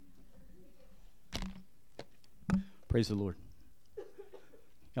Praise the Lord.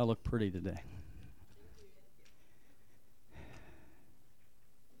 Y'all look pretty today.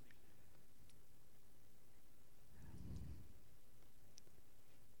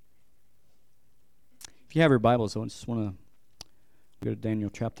 If you have your Bibles, I just want to go to Daniel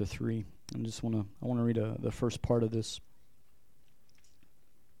chapter 3. I want to read the first part of this.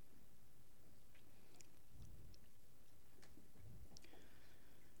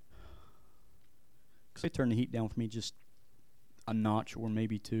 Could they turn the heat down for me just a notch or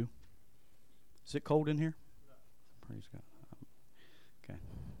maybe two? Is it cold in here? Praise God. Okay.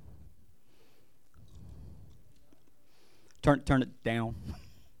 Turn it down.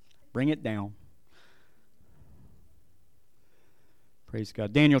 Bring it down. Praise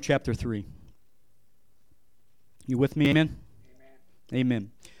God. Daniel chapter 3. You with me? Amen? Amen.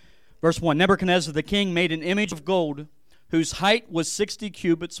 Verse 1. Nebuchadnezzar the king made an image of gold whose height was 60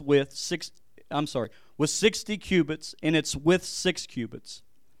 cubits was 60 cubits and its width 6 cubits.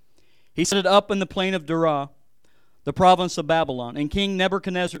 He set it up in the plain of Dura, the province of Babylon. And King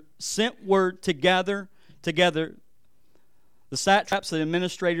Nebuchadnezzar sent word to gather together the satraps, the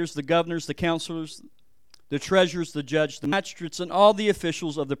administrators, the governors, the counselors, the treasurers, the judge, the magistrates, and all the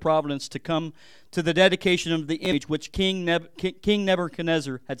officials of the province to come to the dedication of the image which King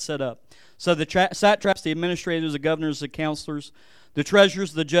Nebuchadnezzar had set up. So the satraps, the administrators, the governors, the counselors, the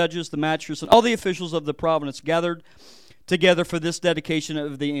treasurers, the judges, the magistrates, and all the officials of the province gathered together for this dedication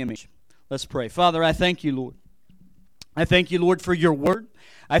of the image. Let's pray. Father, I thank you, Lord. I thank you, Lord, for your word.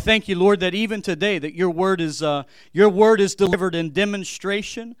 I thank you, Lord, that even today that your word is delivered in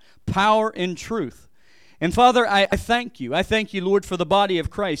demonstration, power, and truth. And Father, I thank you. I thank you, Lord, for the body of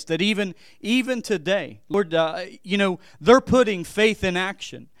Christ, that even today, Lord, they're putting faith in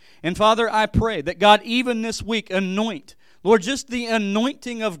action. And Father, I pray that God, even this week, anoint, Lord, just the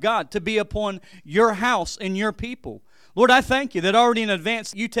anointing of God to be upon your house and your people. Lord, I thank you that already in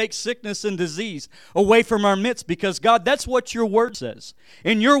advance you take sickness and disease away from our midst because, God, that's what your word says.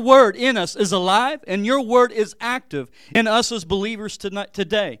 And your word in us is alive and your word is active in us as believers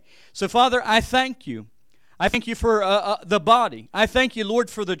today. So, Father, I thank you. I thank you for the body. I thank you, Lord,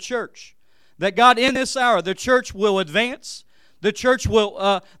 for the church. That, God, in this hour, the church will advance. The church will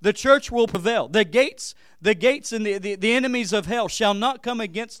prevail. The gates and the enemies of hell shall not come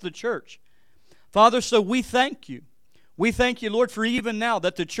against the church. Father, so we thank you. We thank you, Lord, for even now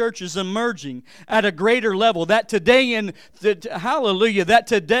that the church is emerging at a greater level. That today, that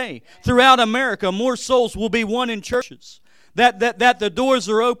today, throughout America, more souls will be won in churches. That the doors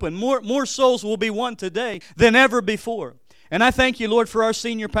are open. More souls will be won today than ever before. And I thank you, Lord, for our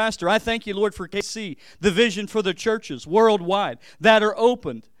senior pastor. I thank you, Lord, for KC, the vision for the churches worldwide that are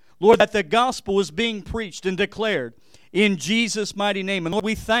opened. Lord, that the gospel is being preached and declared in Jesus' mighty name. And Lord,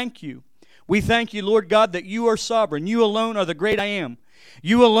 we thank you. We thank you, Lord God, that you are sovereign. You alone are the great I am.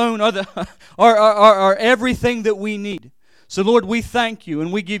 You alone are everything that we need. So, Lord, we thank you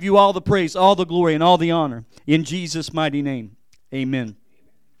and we give you all the praise, all the glory, and all the honor in Jesus' mighty name. Amen.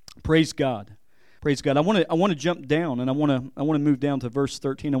 Praise God. Praise God. I want to jump down and I want to move down to verse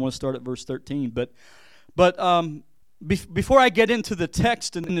 13. I want to start at verse 13. But before I get into the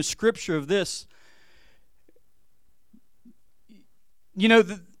text and the scripture of this,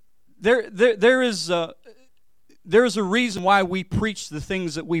 there is a reason why we preach the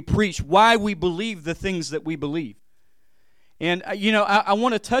things that we preach, why we believe the things that we believe. And, I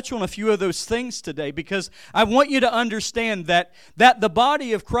want to touch on a few of those things today because I want you to understand that the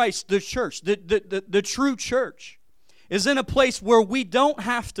body of Christ, the church, the true church, is in a place where we don't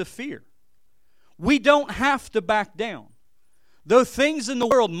have to fear. We don't have to back down. Though things in the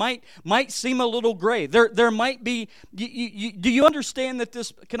world might seem a little gray, there might be. Do you understand that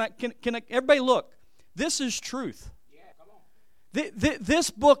this? Can I? Everybody look. This is truth. Yeah, come on. This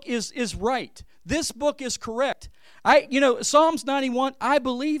book is right. This book is correct. Psalms 91. I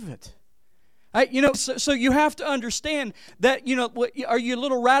believe it. So you have to understand that. Are you a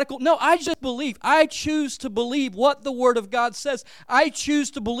little radical? No, I just believe. I choose to believe what the Word of God says. I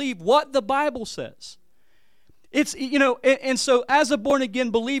choose to believe what the Bible says. It's, and so as a born-again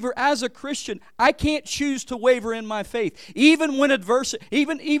believer, as a Christian, I can't choose to waver in my faith. Even when adversity,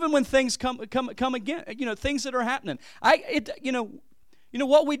 even when things come again, things that are happening.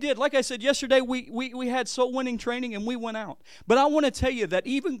 What we did, like I said yesterday, we had soul winning training and we went out. But I want to tell you that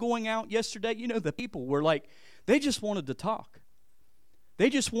even going out yesterday, the people were like, they just wanted to talk. They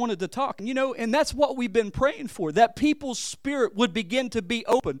just wanted to talk. And that's what we've been praying for, that people's spirit would begin to be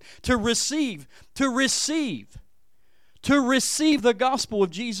open to receive the gospel of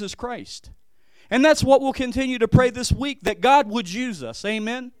Jesus Christ. And that's what we'll continue to pray this week, that God would use us.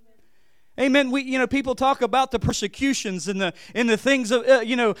 Amen? Amen. People talk about the persecutions and the things of,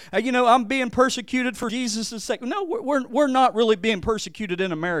 I'm being persecuted for Jesus' sake. No, we're not really being persecuted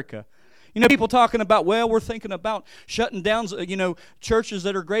in America. People talking about, well, we're thinking about shutting down, churches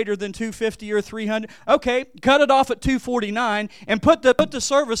that are greater than 250 or 300. Okay, cut it off at 249 and put the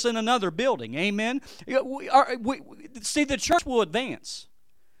service in another building. Amen. See, the church will advance.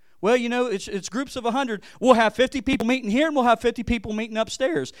 Well, it's groups of 100. We'll have 50 people meeting here, and we'll have 50 people meeting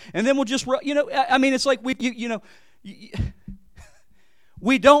upstairs, and then we'll just, it's like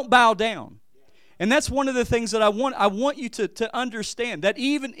we don't bow down. And that's one of the things that I want you to understand, that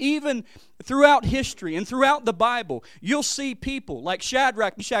even throughout history and throughout the Bible, you'll see people like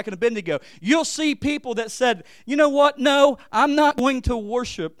Shadrach, Meshach, and Abednego. You'll see people that said, you know what? No, I'm not going to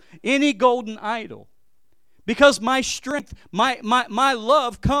worship any golden idol. Because my strength, my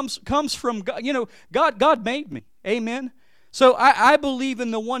love comes from God. God made me. Amen. So I believe in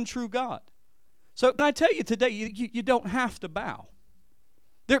the one true God. So can I tell you today, you don't have to bow.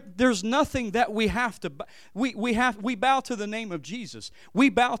 There's nothing that we have to bow. We bow to the name of Jesus. We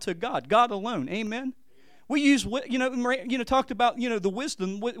bow to God alone. Amen. We use, talked about, the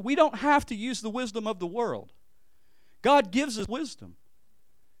wisdom. We don't have to use the wisdom of the world. God gives us wisdom.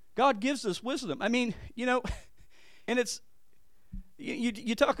 God gives us wisdom. I mean, and it's,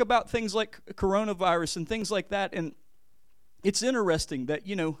 you talk about things like coronavirus and things like that, and it's interesting that,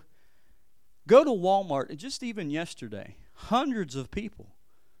 go to Walmart, and just even yesterday, hundreds of people.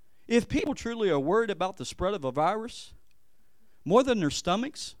 If people truly are worried about the spread of a virus more than their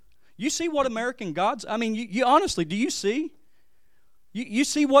stomachs, you see what American gods, I mean, you honestly, do you see? You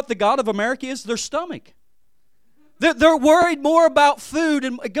see what the God of America is? Their stomach. They're worried more about food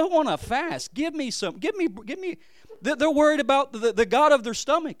and go on a fast. Give me some. Give me. They're worried about the God of their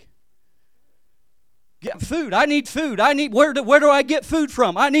stomach. Yeah, food. I need food. I need where do I get food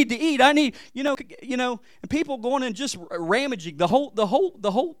from? I need to eat. I need and people going and just ramaging the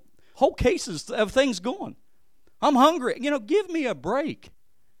whole cases of things going. I'm hungry. Give me a break.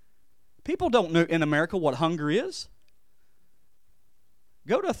 People don't know in America what hunger is.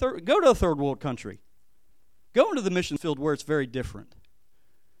 Go to a third world country. Go into the mission field where it's very different.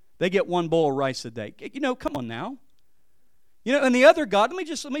 They get one bowl of rice a day. Come on now. And the other God, let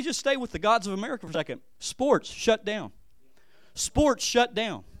me just stay with the gods of America for a second. Sports, shut down. Sports, shut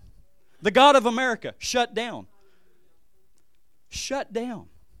down. The God of America, shut down. Shut down.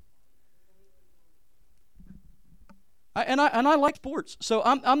 I like sports, so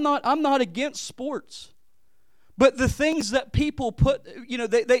I'm not against sports. But the things that people put,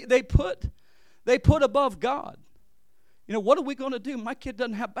 they put above God. What are we going to do? My kid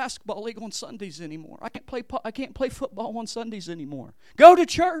doesn't have basketball league on Sundays anymore. I can't play football on Sundays anymore. Go to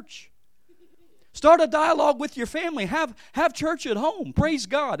church. Start a dialogue with your family. Have church at home. Praise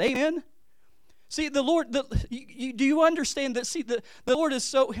God. Amen. See, the Lord. Do you understand that? See, the Lord is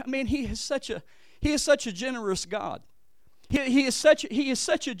so. I mean, He is such a generous God. He is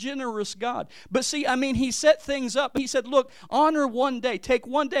such a generous God. But see, I mean, He set things up. He said, look, honor one day. Take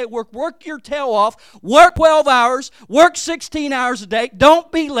one day at work. Work your tail off. Work 12 hours. Work 16 hours a day.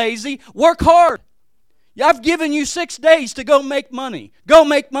 Don't be lazy. Work hard. I've given you 6 days to go make money. Go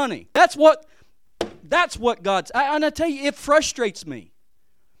make money. That's what God's. And I tell you, it frustrates me.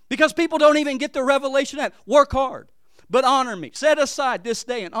 Because people don't even get the revelation that work hard. But honor me. Set aside this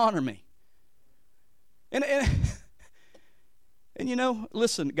day and honor me. And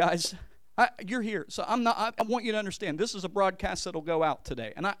listen, guys, you're here, so I want you to understand. This is a broadcast that'll go out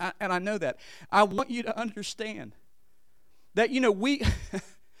today, and I know that. I want you to understand that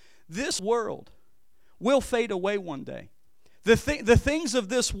this world will fade away one day. The things of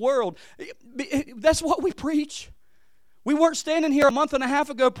this world, that's what we preach. We weren't standing here a month and a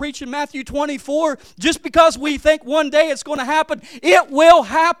half ago preaching Matthew 24 just because we think one day it's going to happen. It will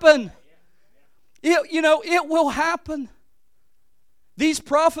happen. It will happen. These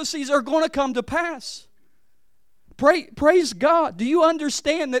prophecies are going to come to pass. Praise God. Do you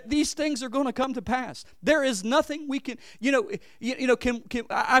understand that these things are going to come to pass? There is nothing we can,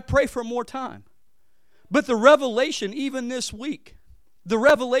 I pray for more time. But the revelation, even this week, the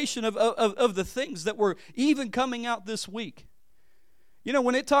revelation of the things that were even coming out this week.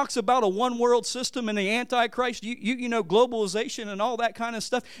 When it talks about a one world system and the Antichrist, globalization and all that kind of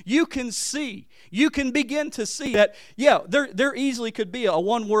stuff, you can begin to see that, there easily could be a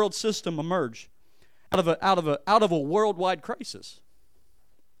one world system emerge out of a worldwide crisis.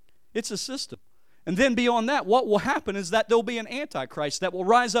 It's a system. And then beyond that, what will happen is that there'll be an Antichrist that will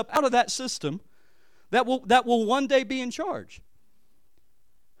rise up out of that system that will one day be in charge.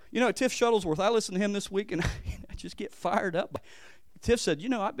 Tiff Shuttlesworth, I listened to him this week and I just get fired up. Tiff said,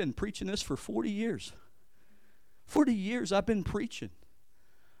 I've been preaching this for 40 years. 40 years I've been preaching.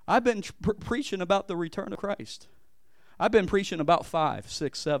 I've been preaching about the return of Christ. I've been preaching about 5,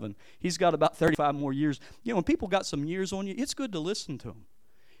 6, 7. He's got about 35 more years. When people got some years on you, it's good to listen to them.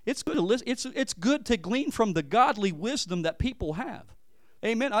 It's good to listen. It's good to glean from the godly wisdom that people have.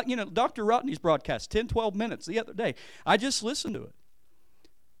 Amen. Dr. Rodney's broadcast, 10, 12 minutes the other day. I just listened to it.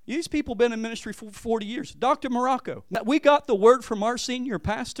 These people have been in ministry for 40 years. Dr. Morocco, we got the word from our senior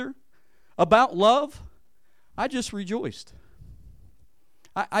pastor about love. I just rejoiced.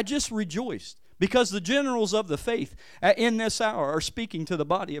 I just rejoiced because the generals of the faith in this hour are speaking to the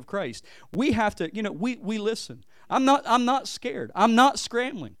body of Christ. We have to, we listen. I'm not scared. I'm not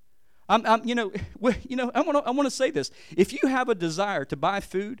scrambling. I want to say this. If you have a desire to buy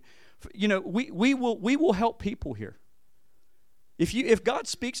food, we will help people here. If God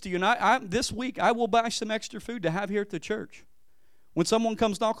speaks to you, and this week I will buy some extra food to have here at the church. When someone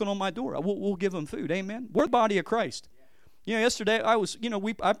comes knocking on my door, we'll give them food. Amen. We're the body of Christ. Yesterday I was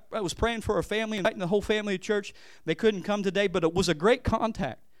praying for a family, inviting the whole family to church. They couldn't come today, but it was a great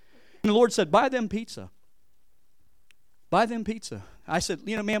contact. And the Lord said, "Buy them pizza. Buy them pizza." I said,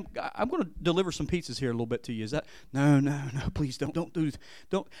 "Ma'am, I'm going to deliver some pizzas here a little bit to you." Is that? No, please don't do.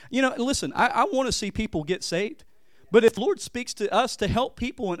 Listen, I want to see people get saved. But if the Lord speaks to us to help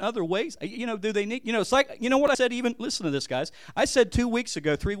people in other ways, do they need, it's like, what I said, even, listen to this, guys. I said 3 weeks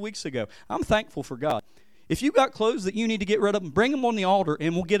ago, I'm thankful for God. If you got clothes that you need to get rid of them, bring them on the altar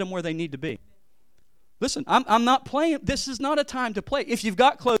and we'll get them where they need to be. Listen, I'm not playing. This is not a time to play. If you've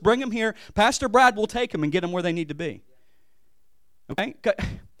got clothes, bring them here. Pastor Brad will take them and get them where they need to be. Okay?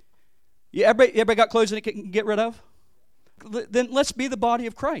 Yeah, everybody got clothes that it can get rid of? Then let's be the body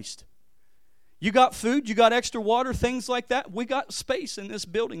of Christ. You got food, you got extra water, things like that. We got space in this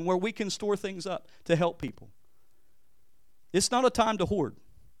building where we can store things up to help people. It's not a time to hoard.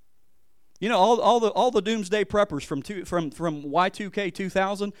 All the doomsday preppers from Y2K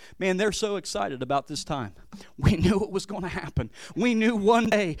 2000, man, they're so excited about this time. We knew it was going to happen. We knew one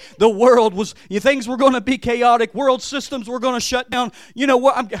day the world was, things were going to be chaotic. World systems were going to shut down. You know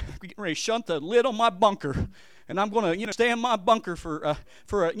what? I'm getting ready to shut the lid on my bunker. And I'm going to, stay in my bunker for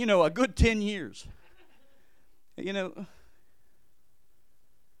a good 10 years. And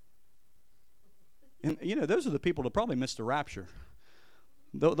those are the people that probably missed the rapture.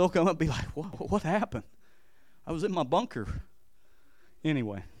 They'll come up and be like, "Whoa, what happened? I was in my bunker."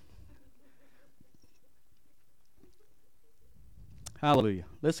 Anyway. Hallelujah.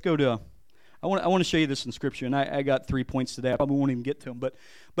 Let's go to, I want to show you this in Scripture, and I got 3 points today. I probably won't even get to them. But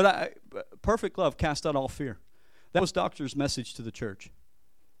perfect love cast out all fear. That was Doctor's message to the church.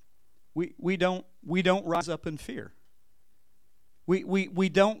 We don't rise up in fear. We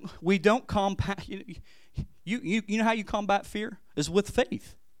don't combat. You know how you combat fear? Is with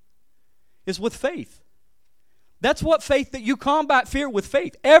faith. Is with faith. That's what faith, that you combat fear with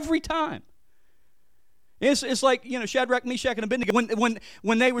faith every time. It's like, Shadrach, Meshach, and Abednego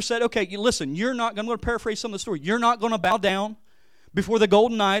when they were said, okay, listen, you're not. I'm going to paraphrase some of the story. You're not going to bow down before the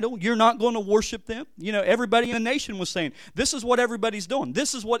golden idol. You're not going to worship them. Everybody in the nation was saying, this is what everybody's doing.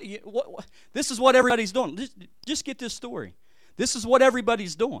 This is what everybody's doing. Just get this story. This is what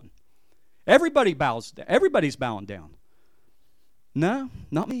everybody's doing. Everybody's bowing down. No,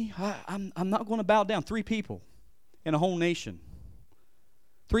 not me. I'm not going to bow down. 3 people in a whole nation.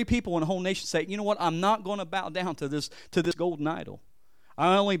 3 people in a whole nation say, you know what? I'm not going to bow down to this golden idol.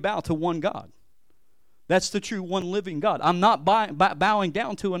 I only bow to one God. That's the true one living God. I'm not bowing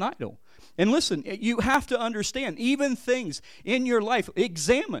down to an idol. And listen, you have to understand, even things in your life,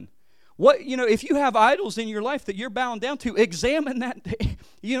 examine. If you have idols in your life that you're bowing down to, examine that.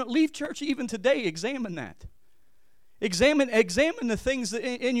 Leave church even today, examine that. Examine the things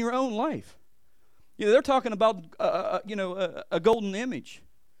in your own life. They're talking about, a golden image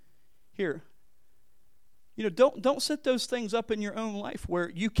here. Don't set those things up in your own life where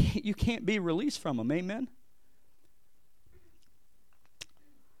you can't be released from them. Amen.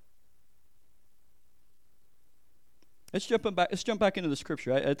 Let's jump back into the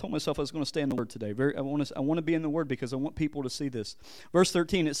Scripture. I told myself I was going to stay in the Word today. I want to be in the Word because I want people to see this. Verse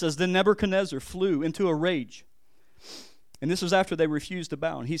 13, it says, "Then Nebuchadnezzar flew into a rage." And this was after they refused to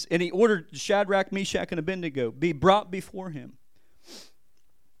bow. And he ordered Shadrach, Meshach, and Abednego be brought before him.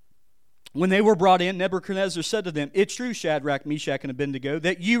 When they were brought in, Nebuchadnezzar said to them, "It's true, Shadrach, Meshach, and Abednego,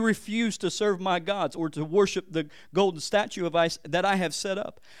 that you refuse to serve my gods or to worship the golden statue of ice that I have set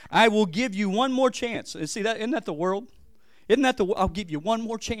up. I will give you one more chance." And see, isn't that the world? I'll give you one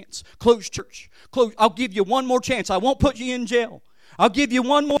more chance. Close church. I'll give you one more chance. I won't put you in jail. I'll give you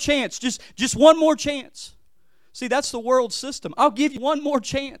one more chance. Just one more chance. See, that's the world system. I'll give you one more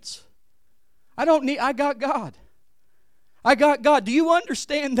chance. I got God. I got God. Do you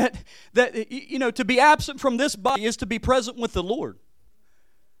understand that to be absent from this body is to be present with the Lord?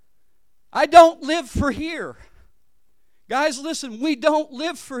 I don't live for here. Guys, listen, we don't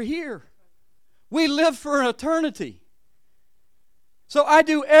live for here. We live for eternity. So I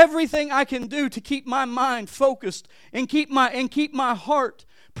do everything I can do to keep my mind focused and keep my heart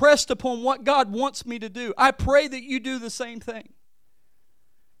pressed upon what God wants me to do. I pray that you do the same thing.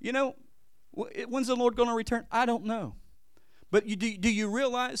 When's the Lord going to return? I don't know. But do you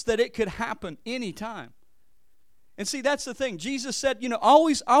realize that it could happen anytime? And see, that's the thing. Jesus said,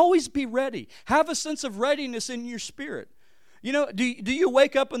 always be ready. Have a sense of readiness in your spirit. Do you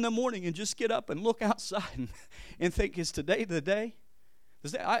wake up in the morning and just get up and look outside and think, is today the day?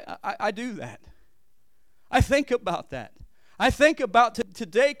 I do that. I think about that. I think about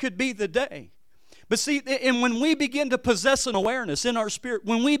today could be the day. But see, and when we begin to possess an awareness in our spirit,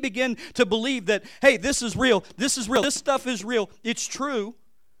 when we begin to believe that, hey, this is real, this stuff is real, it's true,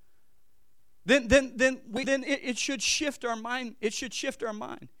 then it should shift our mind. It should shift our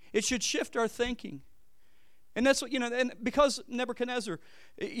mind. It should shift our thinking. And that's what, and because Nebuchadnezzar,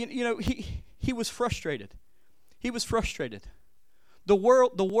 he was frustrated. He was frustrated. The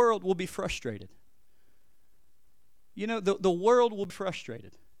world will be frustrated. The world will be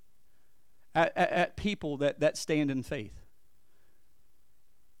frustrated at people that stand in faith.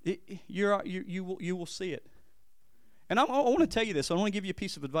 You will see it. And I want to tell you this. I want to give you a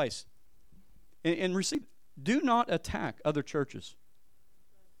piece of advice. And receive. Do not attack other churches.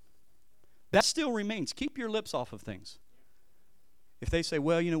 That still remains. Keep your lips off of things. If they say,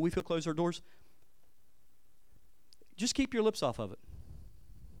 well, we feel close our doors, just keep your lips off of it.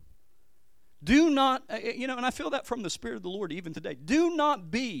 Do not, and I feel that from the Spirit of the Lord even today. Do not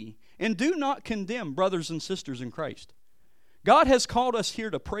be and do not condemn brothers and sisters in Christ. God has called us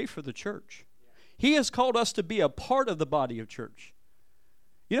here to pray for the church. He has called us to be a part of the body of church.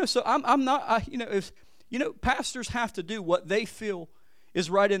 So I'm not, pastors have to do what they feel is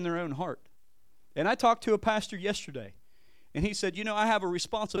right in their own heart. And I talked to a pastor yesterday, and he said, I have a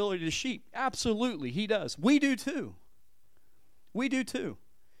responsibility to sheep. Absolutely, he does. We do too. We do too.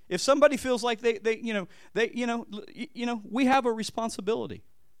 If somebody feels like we have a responsibility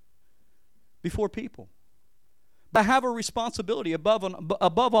before people. But I have a responsibility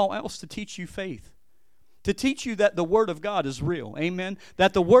above all else to teach you faith, to teach you that the Word of God is real. Amen.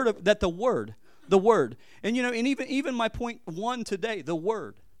 That the Word, and and even my point 1 today, the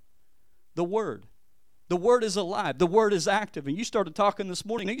Word is alive. The Word is active. And you started talking this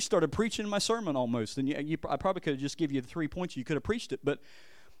morning. You started preaching my sermon almost, and I probably could have just give you the 3 points. You could have preached it, but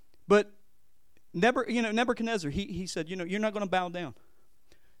Nebuchadnezzar, he said, you're not going to bow down.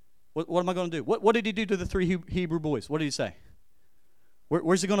 What am I going to do? What did he do to the 3 Hebrew boys? What did he say?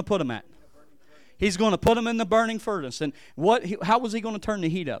 Where's he going to put them at? He's going to put them in the burning furnace. And how was he going to turn the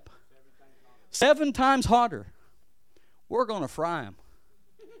heat up? 7 times hotter. We're going to fry them.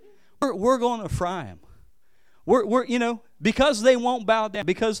 We're going to fry them. We're because they won't bow down.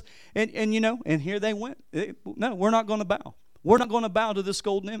 Because and here they went. No, we're not going to bow. We're not going to bow to this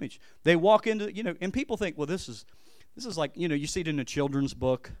golden image. They walk into, and people think, well, this is like, you see it in a children's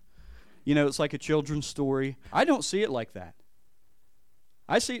book. It's like a children's story. I don't see it like that.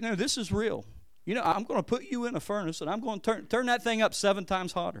 I see, no, this is real. I'm going to put you in a furnace, and I'm going to turn that thing up 7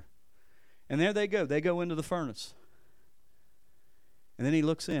 times hotter. And there they go. They go into the furnace. And then he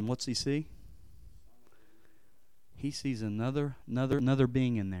looks in. What's he see? He sees another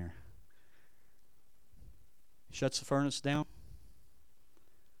being in there. Shuts the furnace down.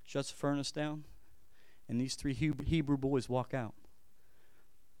 And these 3 Hebrew boys walk out.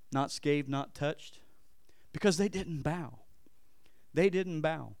 Not scathed, not touched. Because they didn't bow.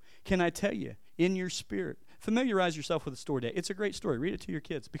 Can I tell you, in your spirit, familiarize yourself with the story today. It's a great story. Read it to your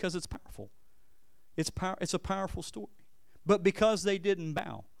kids because it's powerful. It's a powerful story. But because they didn't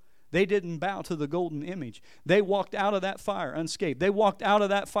bow to the golden image. They walked out of that fire unscathed. They walked out of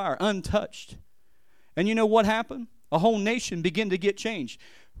that fire untouched. And you know what happened? A whole nation began to get changed.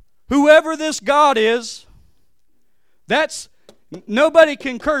 Whoever this God is, nobody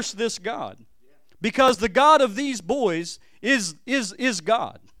can curse this God. Because the God of these boys is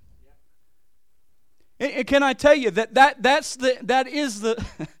God. And can I tell you that's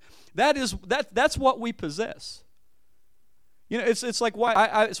what we possess. It's like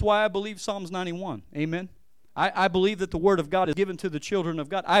it's why I believe Psalms 91. Amen. I believe that the Word of God is given to the children of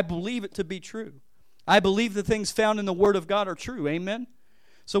God. I believe it to be true. I believe the things found in the Word of God are true. Amen.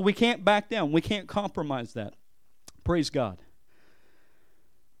 So we can't back down. We can't compromise that. Praise God.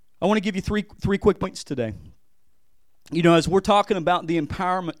 I want to give you three quick points today. as we're talking about the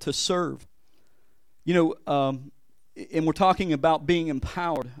empowerment to serve, and we're talking about being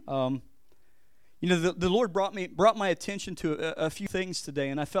empowered, the Lord brought my attention to a few things today,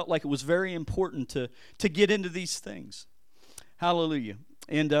 and I felt like it was very important to get into these things. Hallelujah.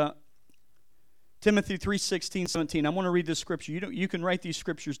 And Timothy 3:16, 17. I want to read this scripture. You can write these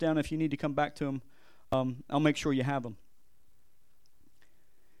scriptures down if you need to come back to them. I'll make sure you have them.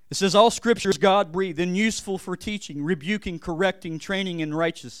 It says, all scripture is God-breathed and useful for teaching, rebuking, correcting, training in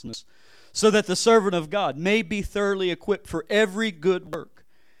righteousness, so that the servant of God may be thoroughly equipped for every good work.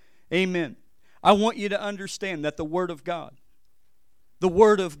 Amen. I want you to understand that the Word of God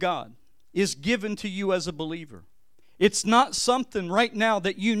is given to you as a believer. It's not something right now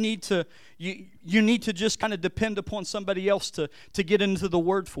that you need to just kind of depend upon somebody else to get into the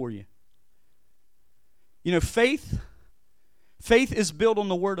Word for you. Faith is built on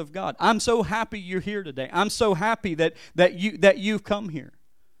the Word of God. I'm so happy you're here today. I'm so happy that you've come here.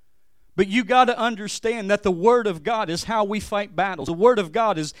 But you got to understand that the Word of God is how we fight battles. The Word of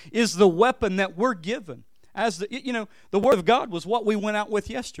God is the weapon that we're given. The Word of God was what we went out with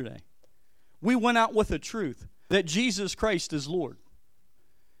yesterday. We went out with the truth that Jesus Christ is Lord.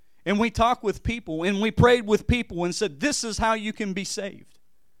 And we talked with people and we prayed with people and said, this is how you can be saved.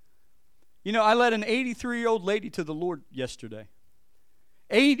 I led an 83-year-old lady to the Lord yesterday.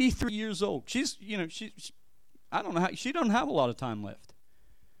 83 years old. I don't know how, she doesn't have a lot of time left.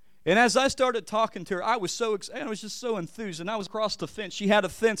 And as I started talking to her, I was so excited. I was just so enthused. And I was across the fence. She had a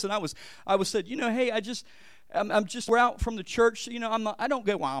fence, and I was said, hey, we're out from the church. I don't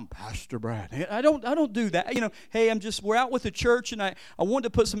go, well, I'm Pastor Brad. I don't do that. Hey, we're out with the church, and I wanted to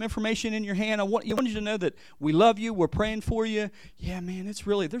put some information in your hand. I want you to know that we love you. We're praying for you. Yeah, man,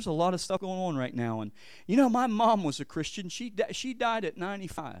 there's a lot of stuff going on right now. And, my mom was a Christian. She died at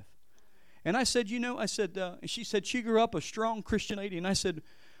 95. And I said, she said she grew up a strong Christian lady. And I said,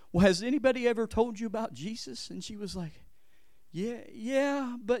 well, has anybody ever told you about Jesus? And she was like,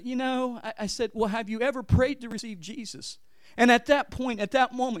 yeah, but I said, well, have you ever prayed to receive Jesus? And at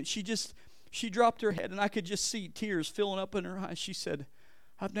that moment, she dropped her head, and I could just see tears filling up in her eyes. She said,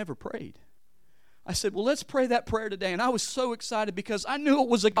 I've never prayed. I said, well, let's pray that prayer today. And I was so excited because I knew it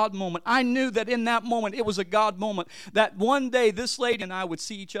was a God moment. I knew that in that moment, it was a God moment, that one day this lady and I would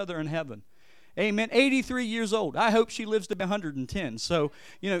see each other in heaven. Amen. 83 years old. I hope she lives to be 110. So,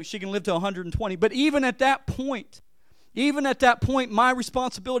 she can live to 120. But even at that point, my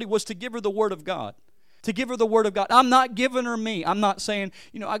responsibility was to give her the Word of God. To give her the Word of God. I'm not giving her me. I'm not saying,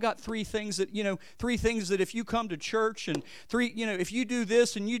 I got three things that if you come to church and if you do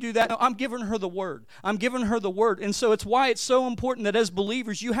this and you do that. No, I'm giving her the Word. I'm giving her the Word. And so it's why it's so important that as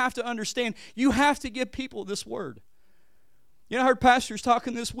believers, you have to understand, you have to give people this Word. I heard pastors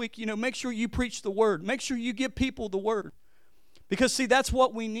talking this week, make sure you preach the Word. Make sure you give people the Word. Because, see, that's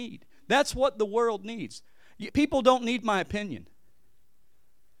what we need. That's what the world needs. People don't need my opinion.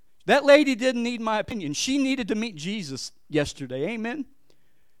 That lady didn't need my opinion. She needed to meet Jesus yesterday. Amen?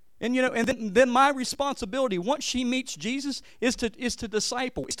 And, then my responsibility, once she meets Jesus, is to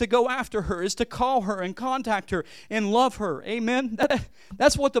disciple, is to go after her, is to call her and contact her and love her. Amen?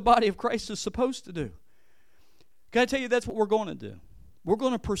 That's what the body of Christ is supposed to do. Can I tell you, that's what we're going to do. We're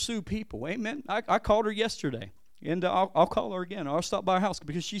going to pursue people. Amen? I called her yesterday, and I'll call her again. I'll stop by her house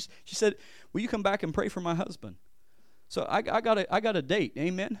because she said, will you come back and pray for my husband? So I got a date.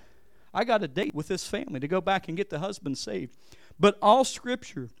 Amen? I got a date with this family to go back and get the husband saved. But all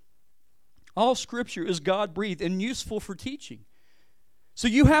Scripture is God-breathed and useful for teaching. So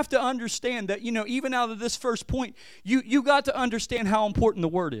you have to understand that, even out of this first point, you got to understand how important the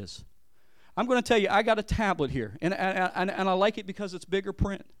Word is. I'm going to tell you, I got a tablet here, and I like it because it's bigger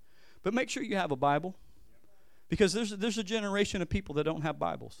print. But make sure you have a Bible, because there's a generation of people that don't have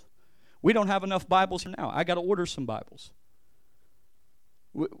Bibles. We don't have enough Bibles here now. I got to order some Bibles.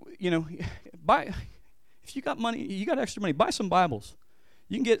 Buy, if you got money, you got extra money, buy some Bibles.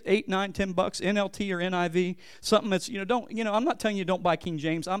 You can get $8, $9, $10, NLT or NIV, something that's, I'm not telling you don't buy King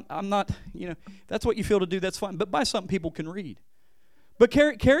James. I'm not, that's what you feel to do, that's fine. But buy something people can read. But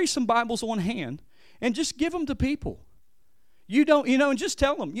carry some Bibles on hand and just give them to people. You don't, and just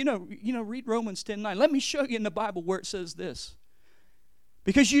tell them, read Romans 10:9. Let me show you in the Bible where it says this.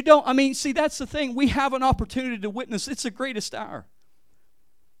 Because see, that's the thing. We have an opportunity to witness. It's the greatest hour.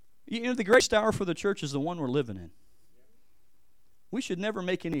 The greatest hour for the church is the one we're living in. We should never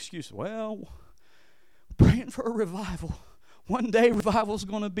make any excuses. Well, praying for a revival. One day revival's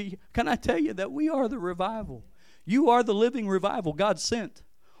going to be. Can I tell you that we are the revival? You are the living revival God sent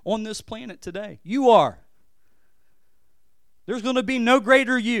on this planet today. You are. There's going to be no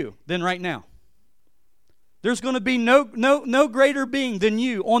greater you than right now. There's going to be no greater being than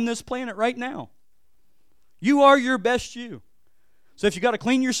you on this planet right now. You are your best you. So if you got to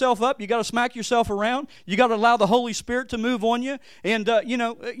clean yourself up, you got to smack yourself around, you got to allow the Holy Spirit to move on you. And,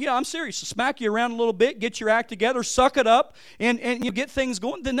 I'm serious. Smack you around a little bit, get your act together, suck it up, and you get things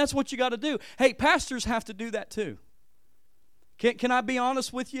going. Then that's what you got to do. Hey, pastors have to do that too. Can I be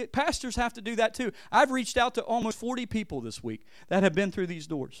honest with you? Pastors have to do that too. I've reached out to almost 40 people this week that have been through these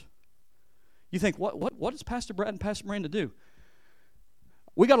doors. You think, what does Pastor Brad and Pastor Miranda do?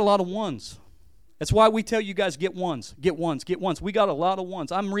 We got a lot of ones. That's why we tell you guys, get ones. We got a lot of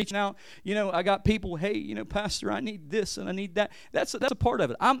ones. I'm reaching out. I got people, hey, Pastor, I need this and I need that. That's a part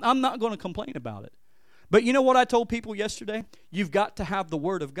of it. I'm not going to complain about it. But you know what I told people yesterday? You've got to have the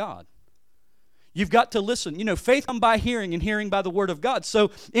Word of God. You've got to listen. Faith comes by hearing and hearing by the Word of God. So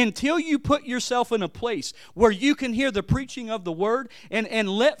until you put yourself in a place where you can hear the preaching of the Word and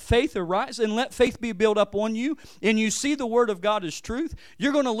let faith arise and let faith be built up on you, and you see the Word of God as truth,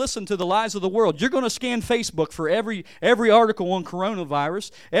 you're going to listen to the lies of the world. You're going to scan Facebook for every article on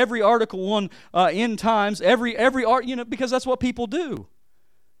coronavirus, every article on end times, every art, because that's what people do.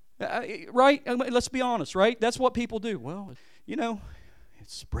 Right? Let's be honest, right? That's what people do. Well,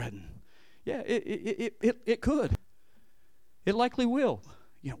 it's spreading. Yeah, it could. It likely will.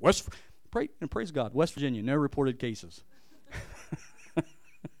 Praise God, West Virginia, no reported cases.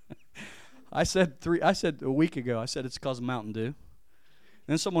 I said a week ago, I said it's because of Mountain Dew.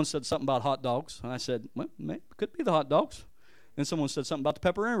 Then someone said something about hot dogs, and I said, well, it could be the hot dogs. Then someone said something about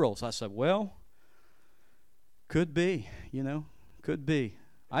the pepperoni rolls. I said, well, could be, could be.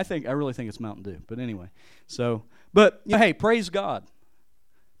 I really think it's Mountain Dew, but anyway. But hey, praise God.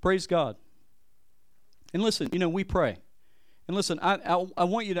 Praise God. And listen, we pray. And listen, I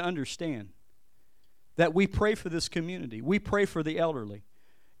want you to understand that we pray for this community. We pray for the elderly.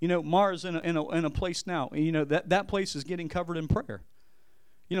 Mara's in a place now. That place is getting covered in prayer.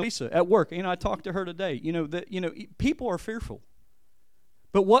 Lisa at work. I talked to her today. People are fearful.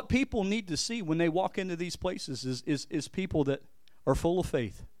 But what people need to see when they walk into these places is people that are full of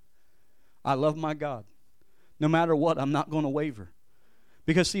faith. I love my God. No matter what, I'm not going to waver.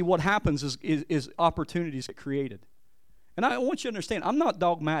 Because, see, what happens is opportunities get created. And I want you to understand, I'm not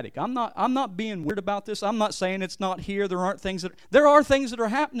dogmatic. I'm not being weird about this. I'm not saying it's not here. There are things that are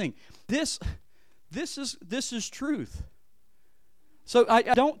happening. This is truth. So I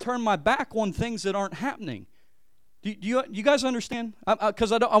don't turn my back on things that aren't happening. Do you guys understand?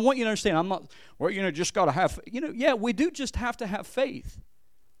 Because I want you to understand. I'm not, just got to have, yeah, we do just have to have faith.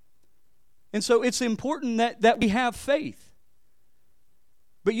 And so it's important that we have faith.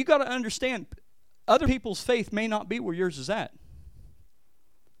 But you got to understand, other people's faith may not be where yours is at.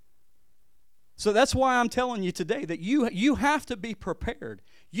 So that's why I'm telling you today that you have to be prepared.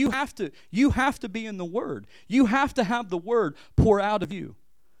 You have to be in the Word. You have to have the Word pour out of you.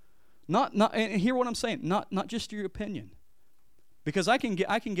 Not and hear what I'm saying. Not just your opinion, because I can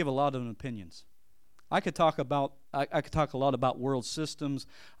give a lot of opinions. I could talk a lot about world systems.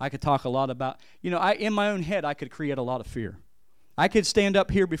 I could talk a lot about in my own head I could create a lot of fear. I could stand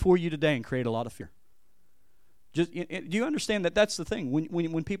up here before you today and create a lot of fear. Do you understand that that's the thing?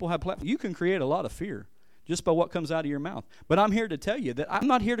 When people have platforms, you can create a lot of fear just by what comes out of your mouth. But I'm here to tell you that I'm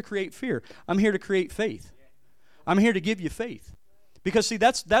not here to create fear. I'm here to create faith. I'm here to give you faith. Because, see,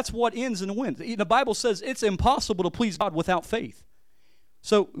 that's what ends and wins. The Bible says it's impossible to please God without faith.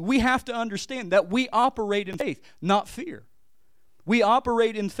 So we have to understand that we operate in faith, not fear. We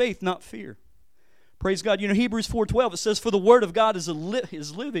operate in faith, not fear. Praise God. Hebrews 4:12, it says, for the word of God is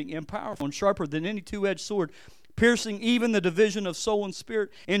living and powerful and sharper than any two-edged sword, piercing even the division of soul and spirit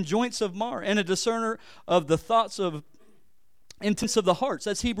and joints of marrow, and a discerner of the thoughts of intents of the hearts.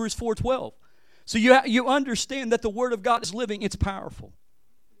 That's Hebrews 4:12. So you understand that the word of God is living. It's powerful.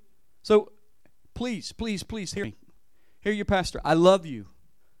 So please, please, please hear me. Hear your pastor. I love you.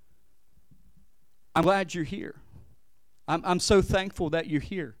 I'm glad you're here. I'm so thankful that you're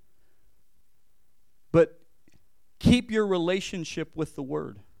here. But keep your relationship with the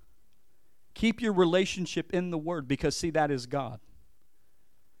Word. Keep your relationship in the Word, because, see, that is God.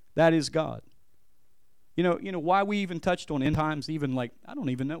 That is God. You know why we even touched on end times, even I don't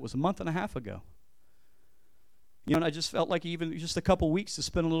even know, it was a month and a half ago. And I just felt like even just a couple weeks to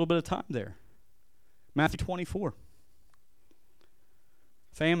spend a little bit of time there. Matthew 24.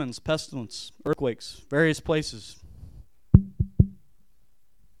 Famines, pestilence, earthquakes, various places.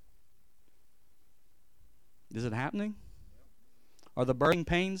 Is it happening? Are the burning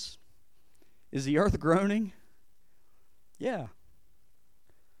pains? Is the earth groaning? Yeah.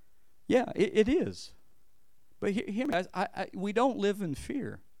 Yeah, it is. But hear me, we don't live in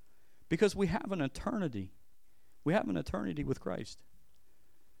fear, because we have an eternity We have an eternity with Christ.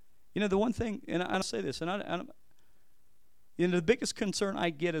 You know, the one thing, and I'll say this, and you know, the biggest concern I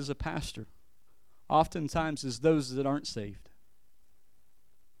get as a pastor oftentimes is those that aren't saved,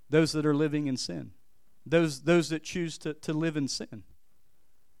 those that are living in sin, those that choose to live in sin.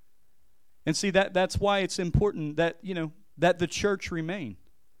 And see, that's why it's important that, you know, that the church remain,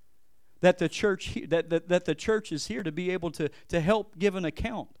 that the church that the church is here to be able to help give an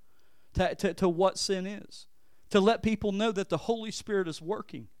account to what sin is, to let people know that the Holy Spirit is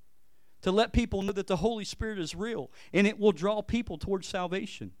working, to let people know that the Holy Spirit is real, and it will draw people towards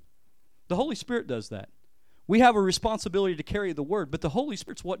salvation. The Holy Spirit does that. We have a responsibility to carry the word, but the Holy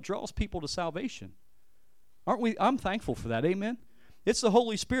Spirit's what draws people to salvation. Aren't we? I'm thankful for that. Amen. It's the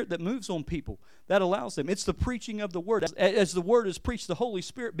Holy Spirit that moves on people, that allows them. It's the preaching of the word. As the word is preached, the Holy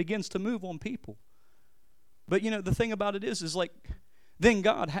Spirit begins to move on people. But you know, the thing about it is like, then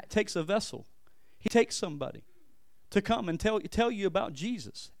God takes a vessel. He takes somebody to come and tell you about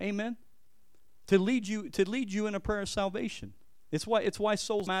Jesus. Amen. To lead you in a prayer of salvation. It's why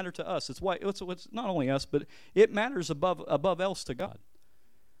souls matter to us. It's not only us, but it matters above else to God.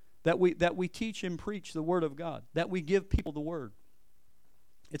 That we teach and preach the word of God. That we give people the word.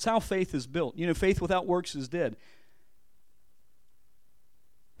 It's how faith is built. You know, faith without works is dead.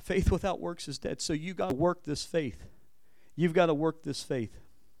 Faith without works is dead. So you got to work this faith. You've got to work this faith.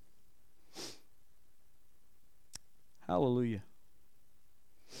 Hallelujah.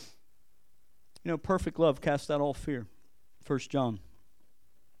 You know, perfect love casts out all fear. 1 John.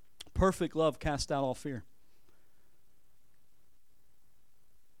 Perfect love casts out all fear.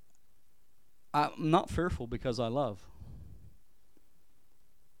 I'm not fearful because I love.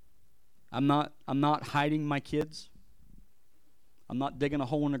 I'm not hiding my kids. I'm not digging a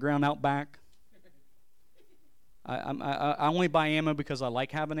hole in the ground out back. I only buy ammo because I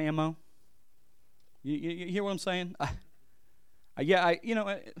like having ammo. You hear what I'm saying? A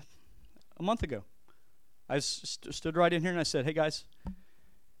month ago, I stood right in here and I said, "Hey guys,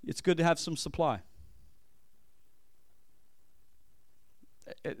 it's good to have some supply."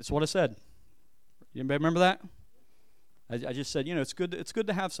 It's what I said. Anybody remember that? I just said, you know, it's good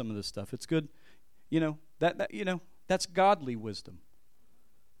to have some of this stuff. It's good, you know, that's godly wisdom.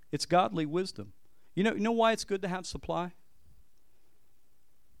 It's godly wisdom. You know why it's good to have supply?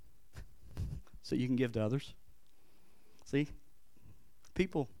 So you can give to others. See?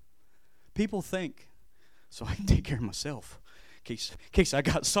 People think, so I can take care of myself. In case I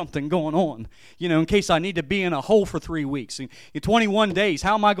got something going on. You know, in case I need to be in a hole for 3 weeks. In 21 days,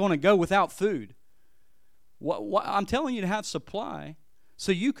 how am I going to go without food? What, I'm telling you to have supply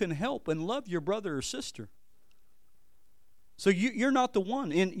so you can help and love your brother or sister. So you're not the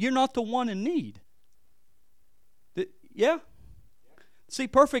one in need. Yeah? See,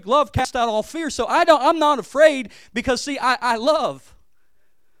 perfect love casts out all fear. So I'm not afraid because, see, I love.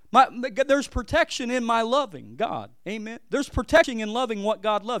 There's protection in my loving God. Amen. There's protection in loving what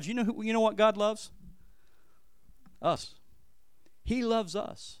God loves. You know what God loves? Us. He loves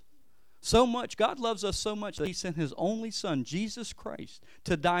us. So much, God loves us so much that He sent His only Son, Jesus Christ,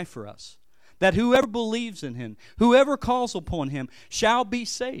 to die for us. That whoever believes in Him, whoever calls upon Him, shall be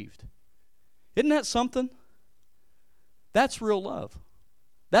saved. Isn't that something? That's real love.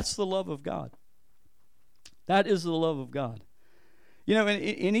 That's the love of God. That is the love of God. You know,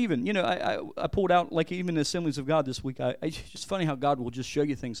 and even, you know, I pulled out, like even the Assemblies of God this week. It's just funny how God will just show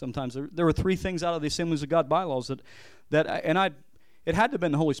you things sometimes. There were 3 things out of the Assemblies of God bylaws it had to have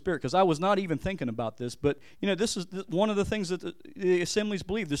been the Holy Spirit because I was not even thinking about this. But, you know, this is one of the things that the assemblies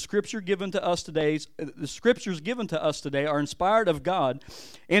believe. The Scriptures given to us today are inspired of God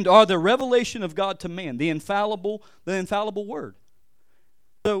and are the revelation of God to man, the infallible Word.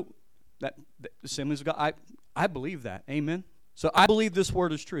 So, the Assemblies of God, I believe that. Amen. So I believe this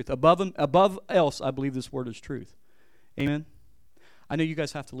Word is truth. Above else, I believe this Word is truth. Amen. I know you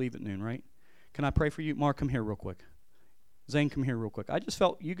guys have to leave at noon, right? Can I pray for you? Mark, come here real quick. Zane, come here real quick. I just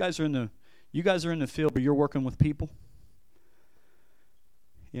felt you guys are in the field where you're working with people.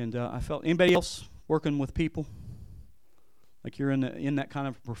 And I felt anybody else working with people? Like you're in that kind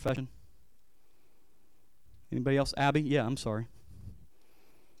of profession? Anybody else? Abby? Yeah, I'm sorry.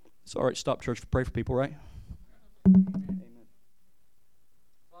 It's all right, stop church, pray for people, right? Amen.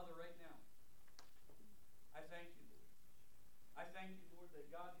 Father, right now, I thank you, Lord. I thank you, Lord, that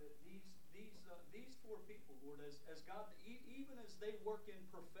God, that these 4 people, Lord, as God, even as they work in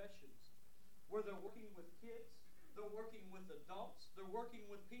professions, where they're working with kids, they're working with adults, they're working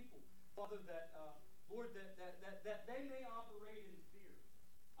with people, Father, that Lord, that they may operate in fear.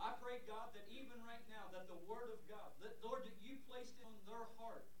 I pray, God, that even right now, that the Word of God, that Lord, that you placed it on their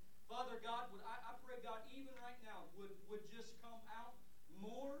heart, Father God, I pray, God, even right now, would just come out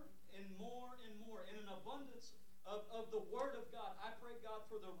more and more and more in an abundance of the Word of God. I pray, God,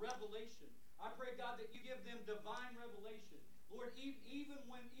 for the revelation. I pray, God, that you give them divine revelation. Lord, even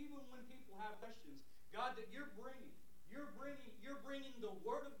when people have questions, God, that you're bringing the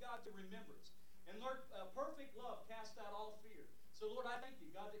Word of God to remembrance. And Lord, perfect love casts out all fear. So Lord, I thank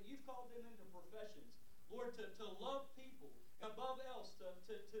you, God, that you've called them into professions, Lord, to love people, above else,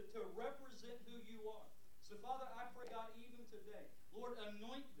 to represent who you are. So Father, I pray, God, even today, Lord,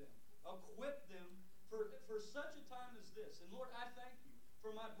 anoint them, equip them for such a time as this. And Lord, I thank you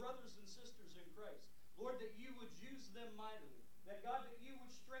for my brothers and sisters in Christ. Lord, that you would use them mightily. That, God, that you would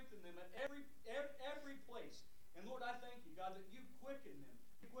strengthen them at every place. And Lord, I thank you, God, that you quicken them.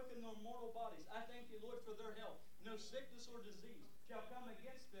 You quicken their mortal bodies. I thank you, Lord, for their health. No sickness or disease shall come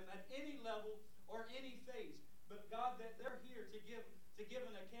against them at any level or any phase. But God, that they're here to give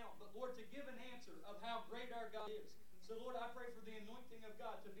an account. But Lord, to give an answer of how great our God is. So Lord, I pray for the anointing of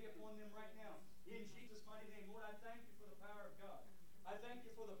God to be upon them right now. In Jesus' mighty name. Lord, I thank you for the power of God. I thank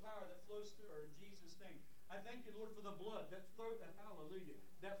you for the power that flows through her in Jesus' name. I thank you, Lord, for the blood that flows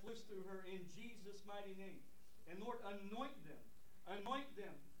through her in Jesus' mighty name. And Lord, anoint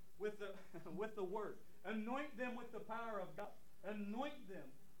them with the with the word. Anoint them with the power of God. Anoint them,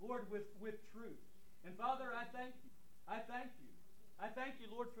 Lord, with truth. And Father, I thank you. I thank you. I thank you,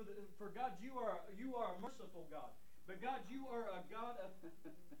 Lord, for God. You are a merciful God. But God, you are a God of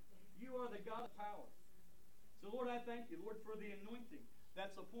you are the God of power. So Lord, I thank you, Lord, for the anointing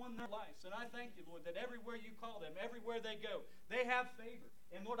that's upon their lives. And I thank you, Lord, that everywhere you call them, everywhere they go, they have favor.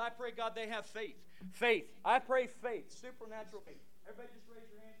 And Lord, I pray, God, they have faith. Faith. I pray faith, supernatural faith. Everybody just raise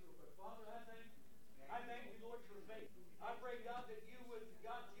your hands real quick. Father, I thank you. I thank you, Lord, for faith. I pray, God, that you would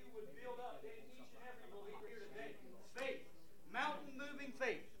build up in each and every believer here today. Faith. Mountain-moving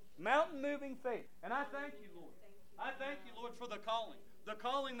faith. Mountain-moving faith. And I thank you, Lord. I thank you, Lord, for the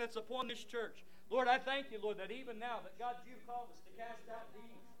calling that's upon this church. Lord, I thank you, Lord, that even now that, God, you've called us to cast out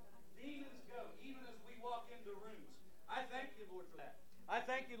demons. Demons go, even as we walk into rooms. I thank you, Lord, for that. I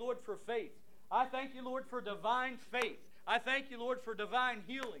thank you, Lord, for faith. I thank you, Lord, for divine faith. I thank you, Lord, for divine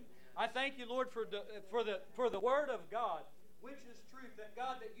healing. I thank you, Lord, for the Word of God, which is truth, that,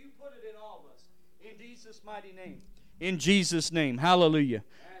 God, that you put it in all of us. In Jesus' mighty name. In Jesus' name. Hallelujah.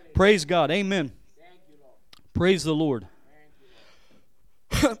 Hallelujah. Praise God. Amen. Thank you, Lord. Praise the Lord.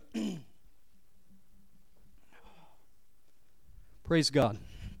 Thank you, Lord. Praise God.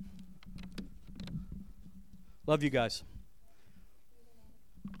 Love you guys.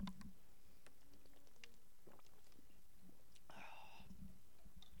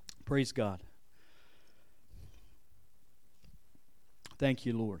 Praise God. Thank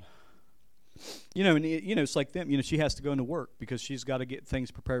you, Lord. It's like them. She has to go into work because she's got to get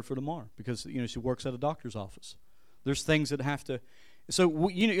things prepared for tomorrow because, she works at a doctor's office. There's things that have to. So,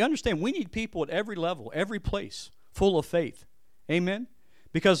 you understand, we need people at every level, every place, full of faith. Amen?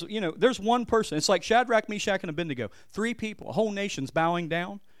 Because, there's one person. It's like Shadrach, Meshach, and Abednego. 3 people, a whole nation's bowing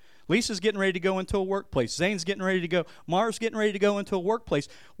down. Lisa's getting ready to go into a workplace. Zane's getting ready to go. Mara's getting ready to go into a workplace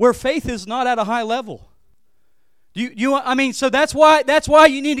where faith is not at a high level. So that's why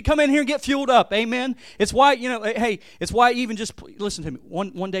you need to come in here and get fueled up. Amen? It's why, hey, it's why even just, listen to me,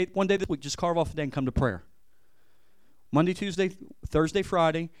 one day this week, just carve off a day and come to prayer. Monday, Tuesday, Thursday,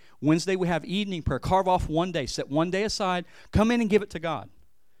 Friday, Wednesday we have evening prayer. Carve off one day. Set one day aside. Come in and give it to God.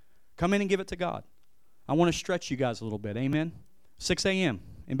 Come in and give it to God. I want to stretch you guys a little bit. Amen? 6 a.m.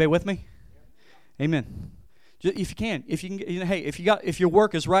 Anybody with me? Amen. If you can, hey, if your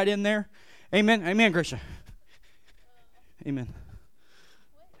work is right in there, amen. Amen, Grisha. Amen.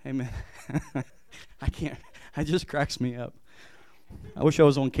 Amen. I can't. It just cracks me up. I wish I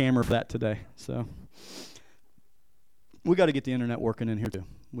was on camera for that today. So we got to get the internet working in here too.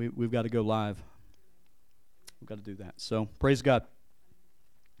 We've got to go live. We've got to do that. So praise God.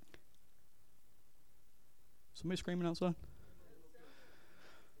 Somebody screaming outside?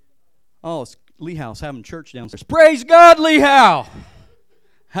 Oh, it's Lee House having church downstairs. Praise God, Lee Howe.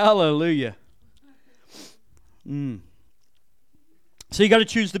 Hallelujah. So you got to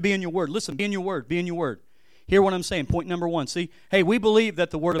choose to be in your word. Listen, be in your word. Be in your word. Hear what I'm saying. Point number 1. See, hey, we believe that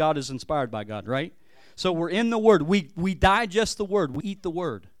the word of God is inspired by God, right? So we're in the word. We digest the word. We eat the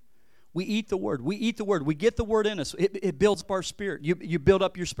word. We eat the word. We eat the word. We get the word in us. It builds up our spirit. You build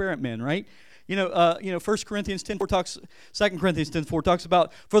up your spirit, man, right? 1 Corinthians 10:4 talks, 2 Corinthians 10:4 talks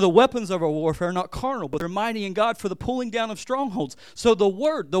about, for the weapons of our warfare are not carnal, but they're mighty in God for the pulling down of strongholds. So the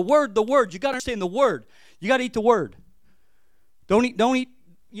word, you got to understand the word. You got to eat the word. Don't eat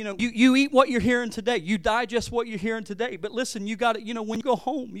you eat what you're hearing today. You digest what you're hearing today. But listen, you got to, when you go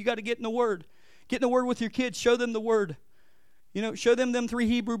home, you got to get in the Word. Get in the Word with your kids. Show them the Word. Show them 3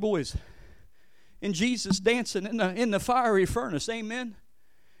 Hebrew boys and Jesus dancing in the fiery furnace. Amen.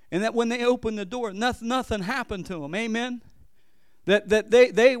 And that when they opened the door, nothing happened to them. Amen. That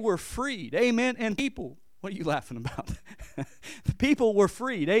they were freed. Amen. And people, what are you laughing about? The people were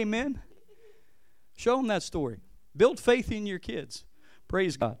freed. Amen. Show them that story. Build faith in your kids.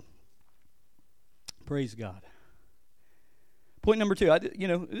 Praise God. Praise God. Point number 2.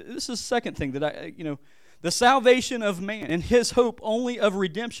 This is the second thing that the salvation of man and his hope only of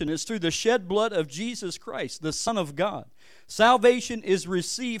redemption is through the shed blood of Jesus Christ, the Son of God. Salvation is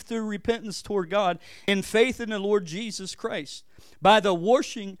received through repentance toward God and faith in the Lord Jesus Christ. By the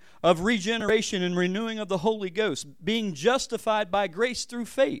washing of regeneration and renewing of the Holy Ghost, being justified by grace through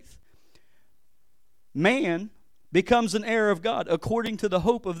faith, man becomes an heir of God according to the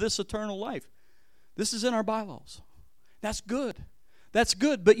hope of this eternal life. This is in our bylaws. That's good. That's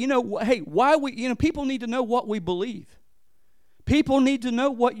good. But why people need to know what we believe. People need to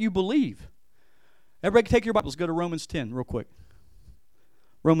know what you believe. Everybody take your Bibles, go to Romans 10 real quick.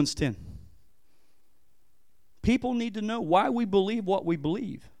 Romans 10. People need to know why we believe what we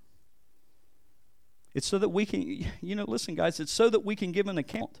believe. It's so that we can, listen guys, it's so that we can give an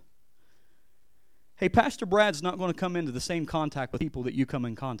account. Hey, Pastor Brad's not going to come into the same contact with people that you come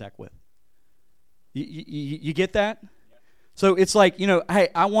in contact with. You get that? Yeah. So it's like, hey,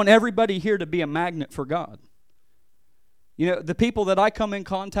 I want everybody here to be a magnet for God. The people that I come in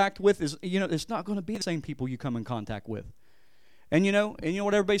contact with is, it's not going to be the same people you come in contact with. And you know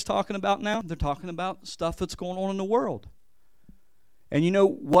what everybody's talking about now? They're talking about stuff that's going on in the world. And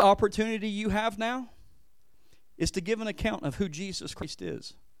what opportunity you have now is to give an account of who Jesus Christ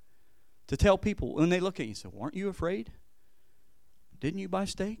is. To tell people, when they look at you and say, "Weren't you afraid? Didn't you buy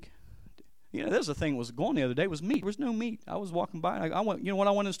steak?" There's a thing that was going the other day, was meat. There was no meat. I was walking by, I went, when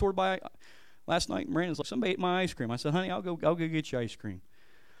I went in the store to buy last night, Miranda's like, "Somebody ate my ice cream." I said, "Honey, I'll go get you ice cream."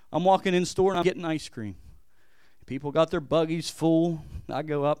 I'm walking in the store and I'm getting ice cream. People got their buggies full. I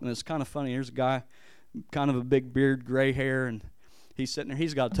go up and it's kind of funny. There's a guy, kind of a big beard, gray hair, and he's sitting there.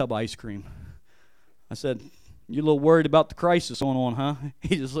 He's got a tub of ice cream. I said, "You a little worried about the crisis going on, huh?"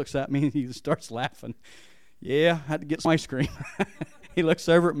 He just looks at me and he just starts laughing. "Yeah, I had to get some ice cream." He looks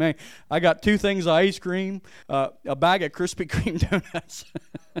over at me. I got 2 things of ice cream, a bag of Krispy Kreme donuts.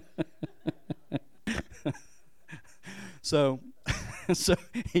 So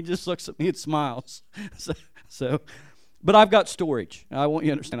he just looks at me and smiles. But I've got storage. I want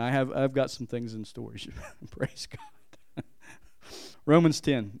you to understand. I've got some things in storage. Praise God. Romans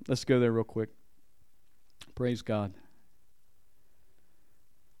 10. Let's go there real quick. Praise God.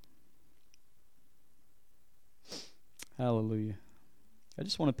 Hallelujah. I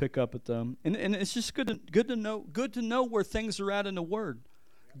just want to pick up at them, and it's just good to know where things are at in the Word.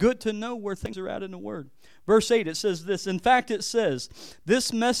 Good to know where things are at in the Word. Verse 8, it says this. In fact, it says,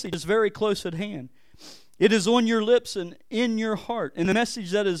 "This message is very close at hand. It is on your lips and in your heart." And the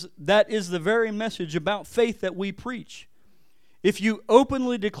message that is the very message about faith that we preach. If you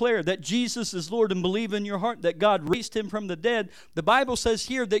openly declare that Jesus is Lord and believe in your heart that God raised him from the dead, the Bible says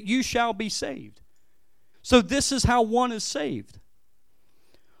here that you shall be saved. So this is how one is saved.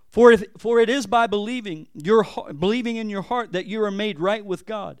 For it is by believing in your heart that you are made right with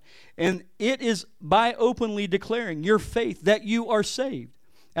God. And it is by openly declaring your faith that you are saved.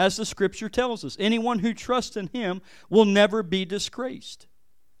 As the Scripture tells us, anyone who trusts in him will never be disgraced.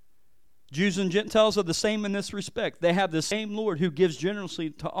 Jews and Gentiles are the same in this respect. They have the same Lord who gives generously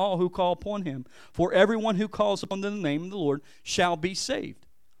to all who call upon him. For everyone who calls upon the name of the Lord shall be saved.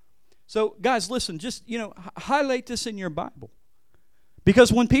 So, guys, listen, just, highlight this in your Bible.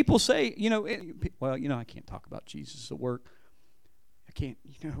 Because when people say, I can't talk about Jesus at work. I can't,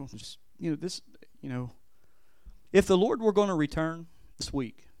 if the Lord were going to return this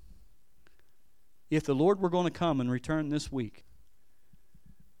week, if the Lord were going to come and return this week,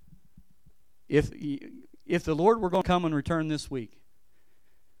 if the Lord were going to come and return this week,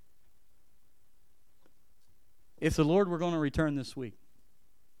 if the Lord were going to return this week,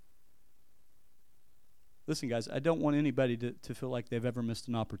 listen, guys, I don't want anybody to feel like they've ever missed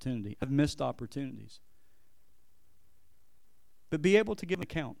an opportunity. I've missed opportunities. But be able to give an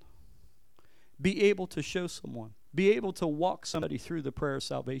account. Be able to show someone. Be able to walk somebody through the prayer of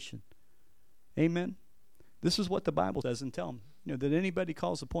salvation. Amen? This is what the Bible says, and tell them, that anybody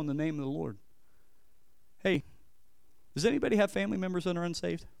calls upon the name of the Lord. Hey, does anybody have family members that are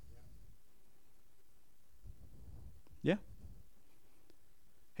unsaved? Yeah?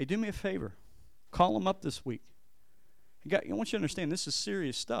 Hey, do me a favor. Call them up this week. I want you to understand, this is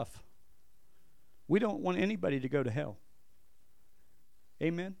serious stuff. We don't want anybody to go to hell.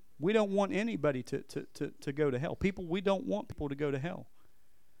 Amen? We don't want anybody to go to hell. We don't want people to go to hell.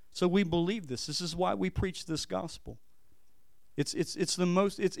 So we believe this. This is why we preach this gospel. It is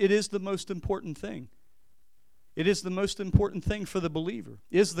the most important thing. It is the most important thing for the believer,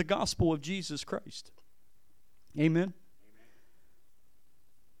 is the gospel of Jesus Christ. Amen?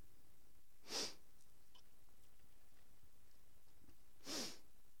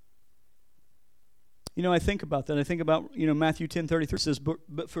 I think about that. I think about, Matthew 10:33 says,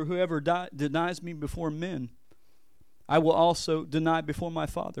 but for whoever denies me before men, I will also deny before my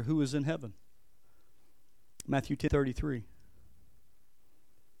Father who is in heaven. Matthew 10:33.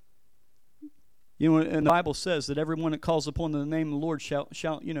 And the Bible says that everyone that calls upon the name of the Lord shall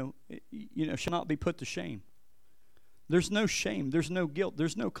not be put to shame. There's no shame. There's no guilt.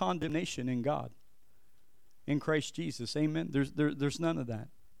 There's no condemnation in God, in Christ Jesus. Amen. There's none of that.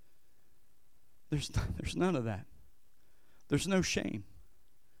 There's none of that. There's no shame.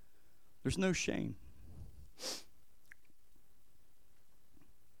 There's no shame.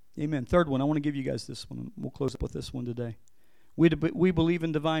 Amen. Third one, I want to give you guys this one. We'll close up with this one today. We believe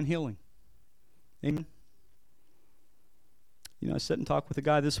in divine healing. Amen. I sat and talked with a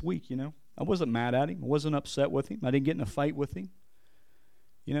guy this week, I wasn't mad at him. I wasn't upset with him. I didn't get in a fight with him.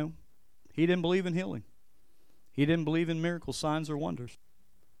 He didn't believe in healing. He didn't believe in miracles, signs, or wonders.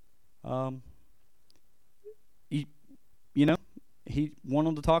 He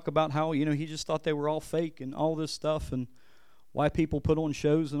wanted to talk about how, he just thought they were all fake and all this stuff, and why people put on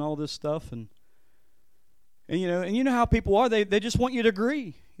shows and all this stuff, and you know how people are. They just want you to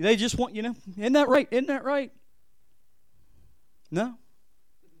agree. They just want, isn't that right? Isn't that right? No,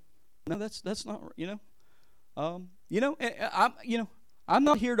 that's not, I'm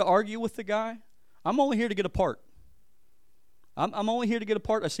not here to argue with the guy. I'm only here to get a part. I'm only here to get a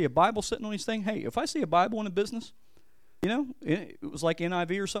part. I see a Bible sitting on his thing. Hey, if I see a Bible in a business, it was like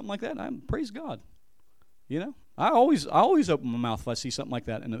NIV or something like that, praise God. I always open my mouth if I see something like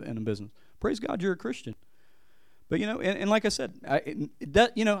that in a business. Praise God, you're a Christian. But and like I said, I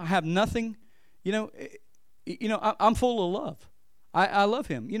have nothing. I'm full of love. I love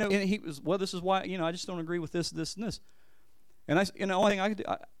him. And he was, well, this is why I just don't agree with this, and this. And the only thing I could do,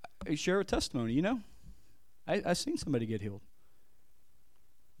 I share a testimony. I seen somebody get healed.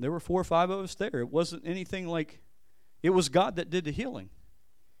 There were 4 or 5 of us there. It wasn't anything like, it was God that did the healing.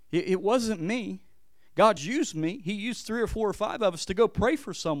 It wasn't me. God used me. He used 3 or 4 or 5 of us to go pray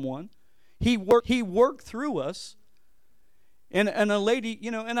for someone. He worked through us. And a lady,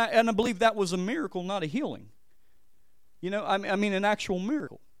 and I believe that was a miracle, not a healing. I mean an actual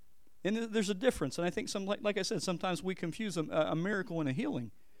miracle. And there's a difference. And I think like I said, sometimes we confuse a miracle and a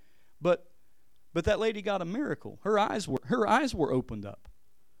healing. But that lady got a miracle. Her eyes were opened up.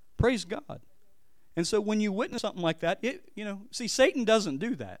 Praise God. And so when you witness something like that, see, Satan doesn't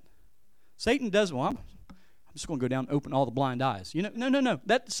do that. Satan doesn't, I'm just going to go down and open all the blind eyes. No.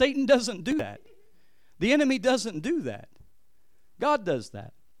 Satan doesn't do that. The enemy doesn't do that. God does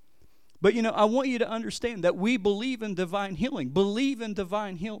that. But, I want you to understand that we believe in divine healing. Believe in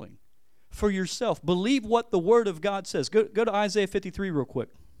divine healing for yourself. Believe what the Word of God says. Go to Isaiah 53 real quick.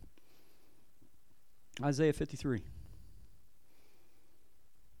 Isaiah 53.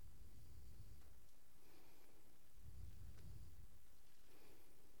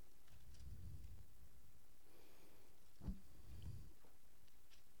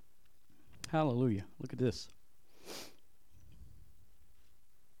 Hallelujah. Look at this.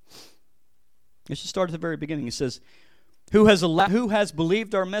 Let's just start at the very beginning. It says, who has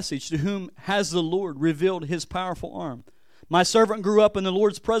believed our message, to whom has the Lord revealed his powerful arm? My servant grew up in the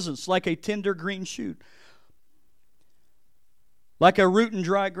Lord's presence like a tender green shoot, like a root in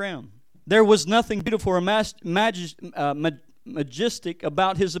dry ground. There was nothing beautiful or majestic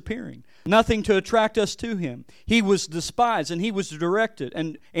about his appearing, nothing to attract us to him. He was despised, and he was directed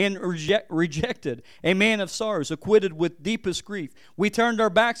and rejected, a man of sorrows, acquitted with deepest grief. We turned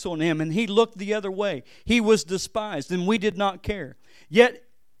our backs on him, and he looked the other way. He was despised, and we did not care. Yet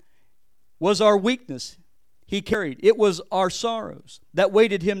was our weakness he carried. It was our sorrows that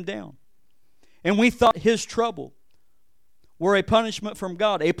weighted him down. And we thought his trouble were a punishment from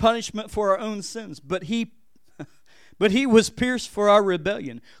God, a punishment for our own sins. But he was pierced for our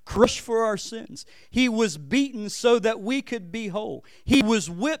rebellion, crushed for our sins. He was beaten so that we could be whole. He was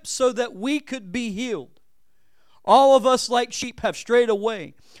whipped so that we could be healed. All of us like sheep have strayed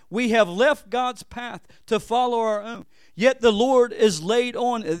away. We have left God's path to follow our own. Yet the Lord laid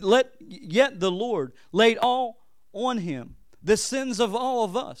all on him the sins of all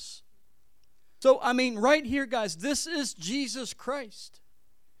of us. So, I mean, right here, guys, this is Jesus Christ.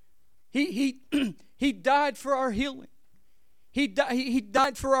 He died for our healing. He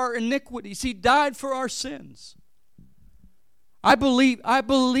died for our iniquities. He died for our sins. I believe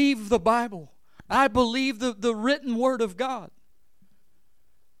the Bible. I believe the written word of God.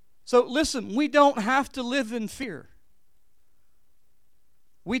 So listen, we don't have to live in fear.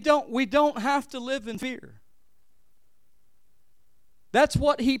 We don't have to live in fear. That's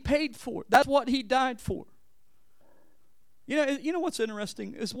what He paid for. That's what He died for. You know what's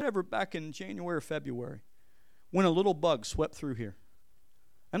interesting is whenever back in January or February, when a little bug swept through here,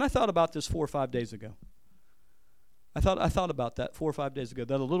 and I thought about this 4 or 5 days ago. I thought about that 4 or 5 days ago.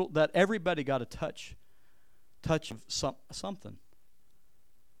 That everybody got a touch of something,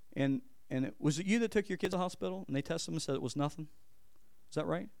 and was it you that took your kids to the hospital and they tested them and said it was nothing? Is that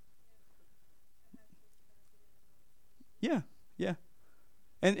right? Yeah.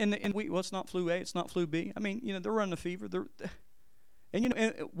 And it's not flu A, it's not flu B. I mean, they're running a fever. And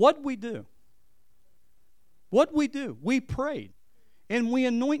what we do? We prayed, and we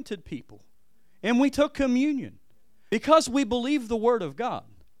anointed people, and we took communion because we believe the Word of God.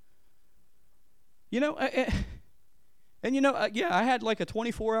 I had like a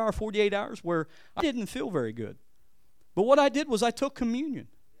 24-hour, 48 hours where I didn't feel very good, but what I did was I took communion.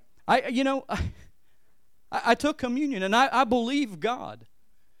 I took communion, and I believe God.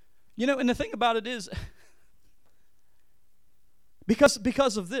 And the thing about it is,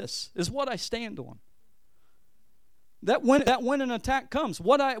 because of this is what I stand on. That when an attack comes,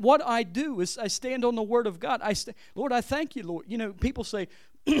 what I do is I stand on the Word of God. Lord, I thank you, Lord. People say,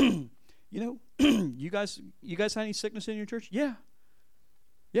 you guys have any sickness in your church? Yeah,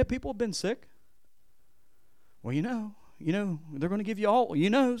 people have been sick. Well, they're going to give you all. Well,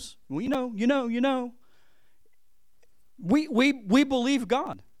 you know. We believe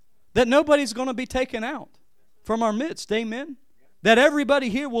God. That nobody's going to be taken out from our midst. Amen. That everybody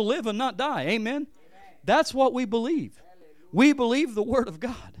here will live and not die. Amen. That's what we believe. We believe the Word of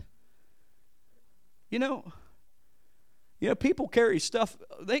God. People carry stuff.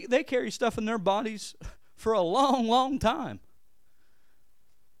 They carry stuff in their bodies for a long, long time.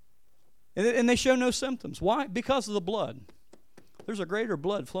 And they show no symptoms. Why? Because of the blood. There's a greater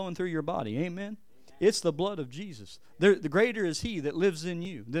blood flowing through your body. Amen. It's the blood of Jesus. The greater is He that lives in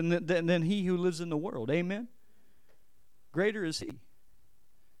you than he who lives in the world. Amen? Greater is He.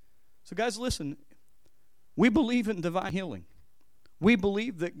 So guys, listen. We believe in divine healing. We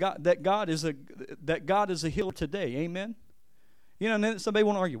believe that God is a healer today. Amen? And then somebody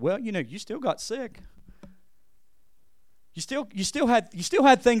want to argue, well, you still got sick. You still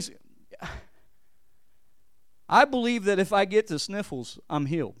had things. I believe that if I get the sniffles, I'm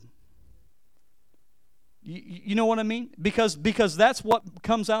healed. You know what I mean? Because that's what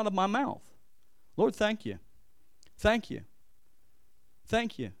comes out of my mouth. Lord, thank you. Thank you.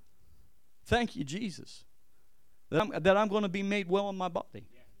 Thank you. Thank you, Jesus. That I'm going to be made well in my body.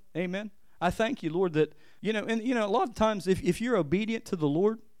 Yeah. Amen. I thank you, Lord, that, a lot of times if you're obedient to the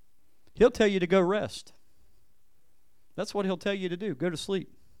Lord, He'll tell you to go rest. That's what He'll tell you to do. Go to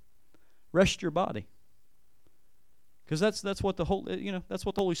sleep. Rest your body. Because that's what the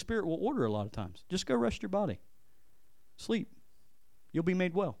Holy Spirit will order a lot of times. Just go rest your body. Sleep. You'll be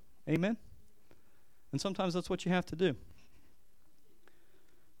made well. Amen? And sometimes that's what you have to do.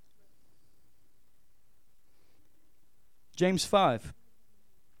 James 5.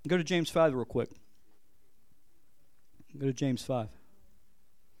 Go to James 5 real quick. Go to James 5.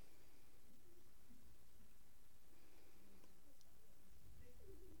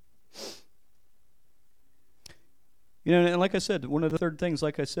 And like I said, one of the third things,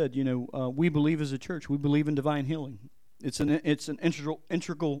 like I said, we believe as a church, we believe in divine healing. It's an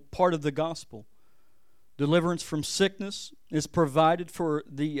integral part of the gospel. Deliverance from sickness is provided for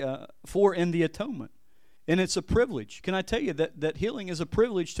in the atonement, and it's a privilege. Can I tell you that healing is a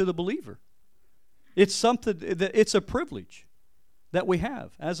privilege to the believer? It's something that it's a privilege that we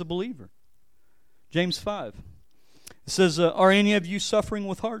have as a believer. James 5. It says, "Are any of you suffering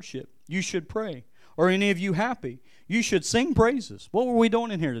with hardship? You should pray. Are any of you happy? You should sing praises." What were we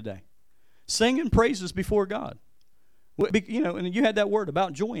doing in here today? Singing praises before God. And you had that word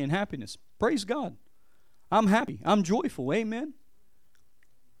about joy and happiness. Praise God. I'm happy. I'm joyful. Amen.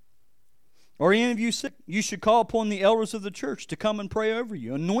 Are any of you sick? You should call upon the elders of the church to come and pray over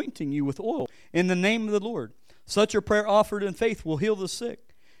you, anointing you with oil in the name of the Lord. Such a prayer offered in faith will heal the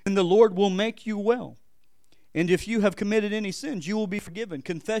sick, and the Lord will make you well. And if you have committed any sins, you will be forgiven.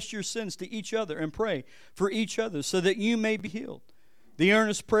 Confess your sins to each other and pray for each other so that you may be healed. The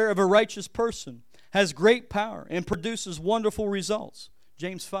earnest prayer of a righteous person has great power and produces wonderful results.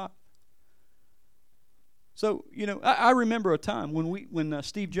 James 5. So, I remember a time when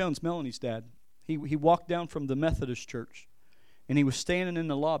Steve Jones, Melanie's dad, he walked down from the Methodist church, and he was standing in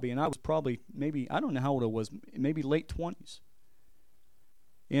the lobby, and I was probably I don't know how old I was, maybe late 20s.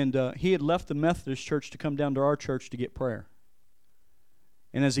 And he had left the Methodist church to come down to our church to get prayer.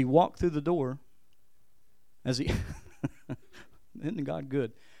 And as he walked through the door, isn't God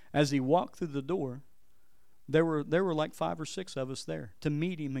good? As he walked through the door, there were like 5 or 6 of us there to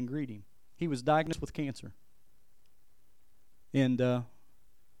meet him and greet him. He was diagnosed with cancer. And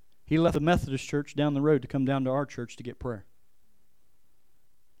he left the Methodist church down the road to come down to our church to get prayer.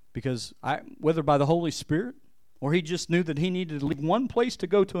 Because whether by the Holy Spirit or he just knew that he needed to leave one place to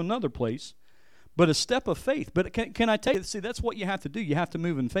go to another place, but a step of faith. But can I tell you, see, that's what you have to do. You have to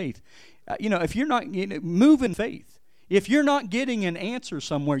move in faith. If you're not, move in faith. If you're not getting an answer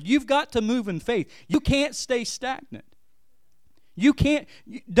somewhere, you've got to move in faith. You can't stay stagnant. You can't,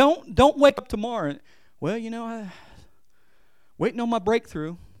 don't wake up tomorrow and, waiting on my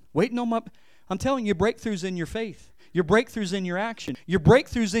breakthrough. I'm telling you, breakthroughs in your faith. Your breakthroughs in your action. Your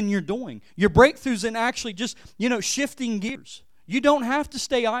breakthroughs in your doing. Your breakthroughs in actually just, shifting gears. You don't have to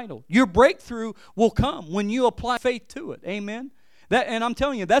stay idle. Your breakthrough will come when you apply faith to it. Amen? And I'm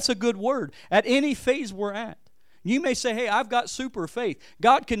telling you, that's a good word. At any phase we're at. You may say, hey, I've got super faith.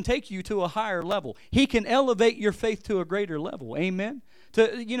 God can take you to a higher level. He can elevate your faith to a greater level. Amen? To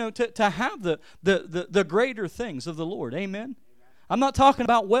have the greater things of the Lord. Amen? I'm not talking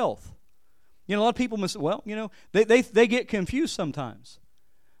about wealth. A lot of people must, they get confused sometimes.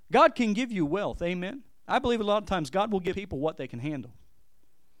 God can give you wealth. Amen? I believe a lot of times God will give people what they can handle.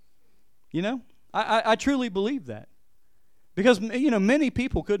 I truly believe that. Because, many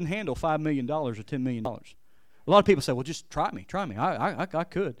people couldn't handle $5 million or $10 million. A lot of people say, well, just try me. I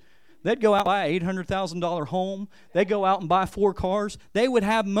could. They'd go out and buy an $800,000 home. They'd go out and buy 4 cars. They would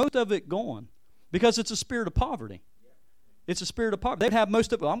have most of it gone because it's a spirit of poverty. It's a spirit of poverty. They'd have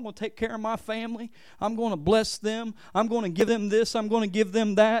most of it. I'm going to take care of my family. I'm going to bless them. I'm going to give them this. I'm going to give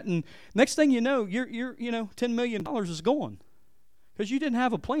them that. And next thing you know, you're $10 million is gone because you didn't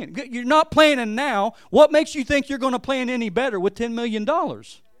have a plan. You're not planning now. What makes you think you're going to plan any better with $10 million?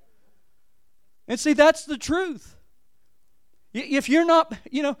 And see, that's the truth. If you're not,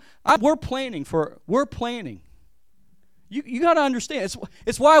 we're planning. You got to understand.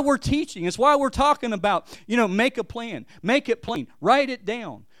 It's why we're teaching. It's why we're talking about, make a plan. Make it plain. Write it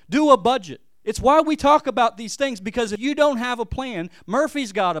down. Do a budget. It's why we talk about these things, because if you don't have a plan,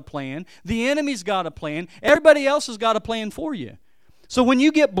 Murphy's got a plan, the enemy's got a plan, everybody else has got a plan for you. So when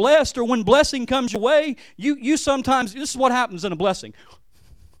you get blessed or when blessing comes your way, you sometimes, this is what happens in a blessing.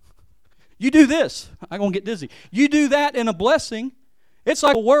 You do this, I'm going to get dizzy. You do that in a blessing, it's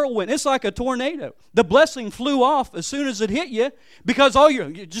like a whirlwind. It's like a tornado. The blessing flew off as soon as it hit you because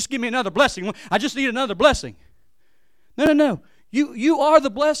you just give me another blessing. I just need another blessing. No. You are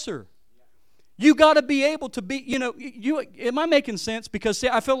the blesser. You got to be able to be, am I making sense? Because see,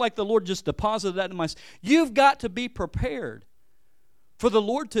 I feel like the Lord just deposited that in my, you've got to be prepared for the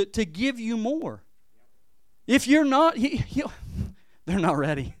Lord to give you more. If you're not, they're not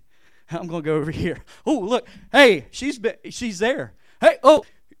ready. I'm going to go over here. Oh, look. Hey, she's there. Hey,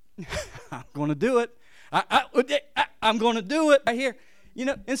 I'm going to do it. I'm going to do it right here.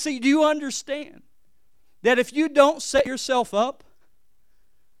 And see, do you understand that if you don't set yourself up,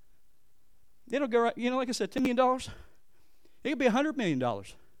 it'll go right, like I said, $10 million. It could be $100 million.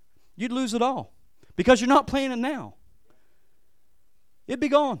 You'd lose it all because you're not planning now. It'd be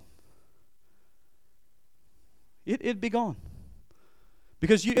gone. It'd be gone.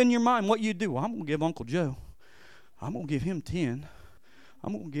 Because you, in your mind, what you do, well, I'm going to give Uncle Joe. I'm going to give him 10.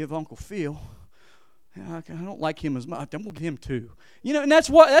 I'm going to give Uncle Phil. I don't like him as much. I'm going to give him 2. And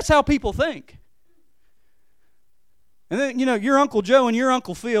that's how people think. And then, your Uncle Joe and your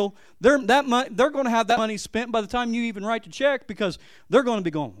Uncle Phil, they're going to have that money spent by the time you even write the check, because they're going to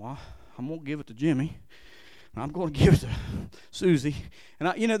be going, well, I'm going to give it to Jimmy. I'm going to give it to Susie. And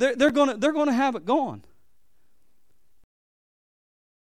they're going to have it gone.